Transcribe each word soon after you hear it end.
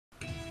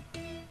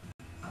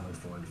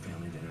forward to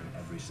family dinner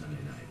every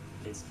Sunday night.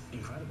 It's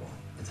incredible.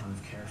 A time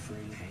of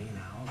carefree, hanging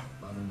out,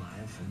 loving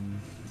life, and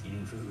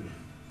eating food.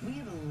 We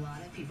have a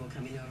lot of people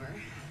coming over.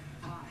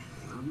 Hi,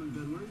 I'm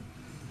benward,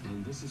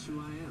 and this is who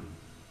I am.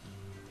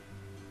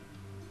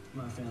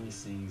 My family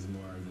sings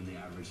more than the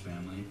average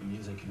family.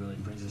 Music really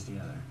brings us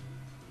together.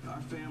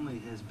 Our family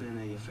has been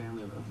a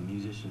family of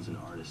musicians and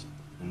artists,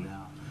 and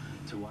now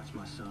to watch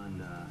my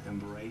son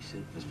embrace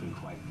it has been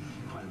quite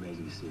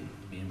amazing to see.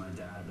 Me and my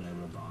dad have been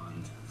able to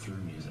bond through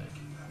music.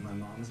 My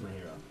mom's my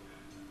hero.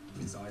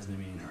 It's always been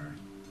me and her.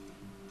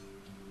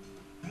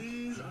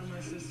 These are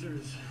my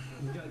sisters.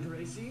 We've got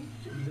Gracie,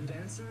 the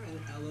dancer, and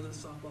Ella, the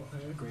softball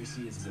player.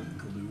 Gracie is the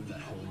glue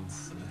that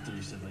holds the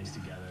three siblings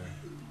together.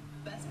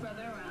 Best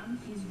brother around.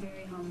 He's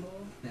very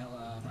humble.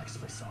 Ella likes to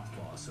play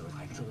softball, so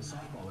I throw the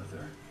softball with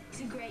her.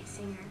 He's a great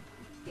singer.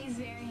 He's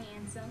very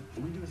handsome.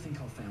 We do a thing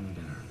called family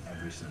dinner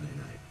every Sunday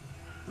night.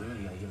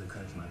 Really, I give the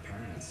credit to my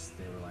parents.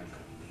 They were like,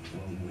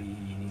 well, we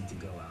need to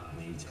go out.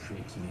 We need to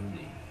create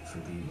community for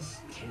these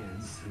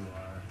kids who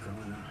are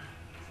growing up.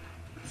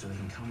 So they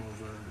can come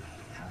over,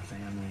 have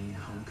family,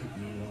 home-cooked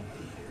meal,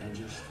 and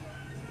just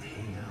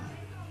hang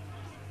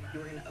out.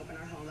 We're going to open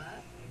our home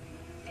up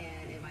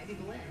and invite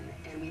people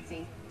in. And we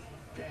think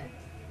that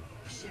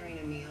sharing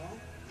a meal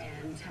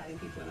and having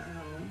people in our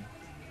home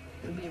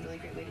would be a really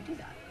great way to do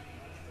that.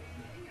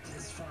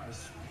 As far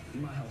as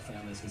my whole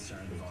family is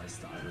concerned, we've always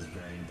thought it was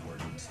very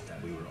important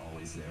that we were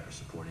always there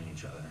supporting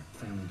each other.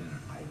 Family dinner,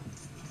 I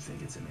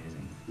think it's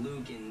amazing.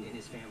 Luke and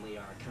his family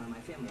are kind of my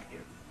family up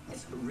here.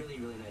 It's really,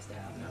 really nice to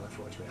have, and I look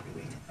forward to it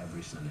every week.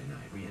 Every Sunday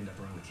night, we end up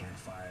around the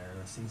campfire,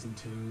 sing some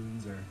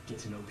tunes, or get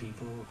to know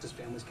people. This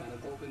family's kind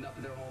of opened up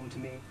their home to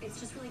me.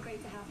 It's just really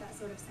great to have that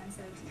sort of sense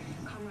of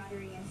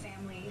camaraderie and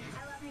family.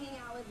 I love hanging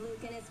out with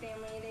Luke and his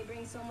family. They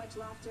bring so much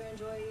laughter and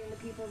joy into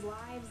people's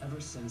lives.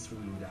 Ever since we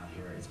moved out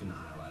here, it's been the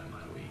highlight of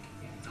my week.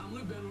 I'm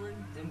benward,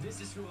 and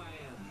this is who I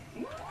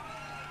am.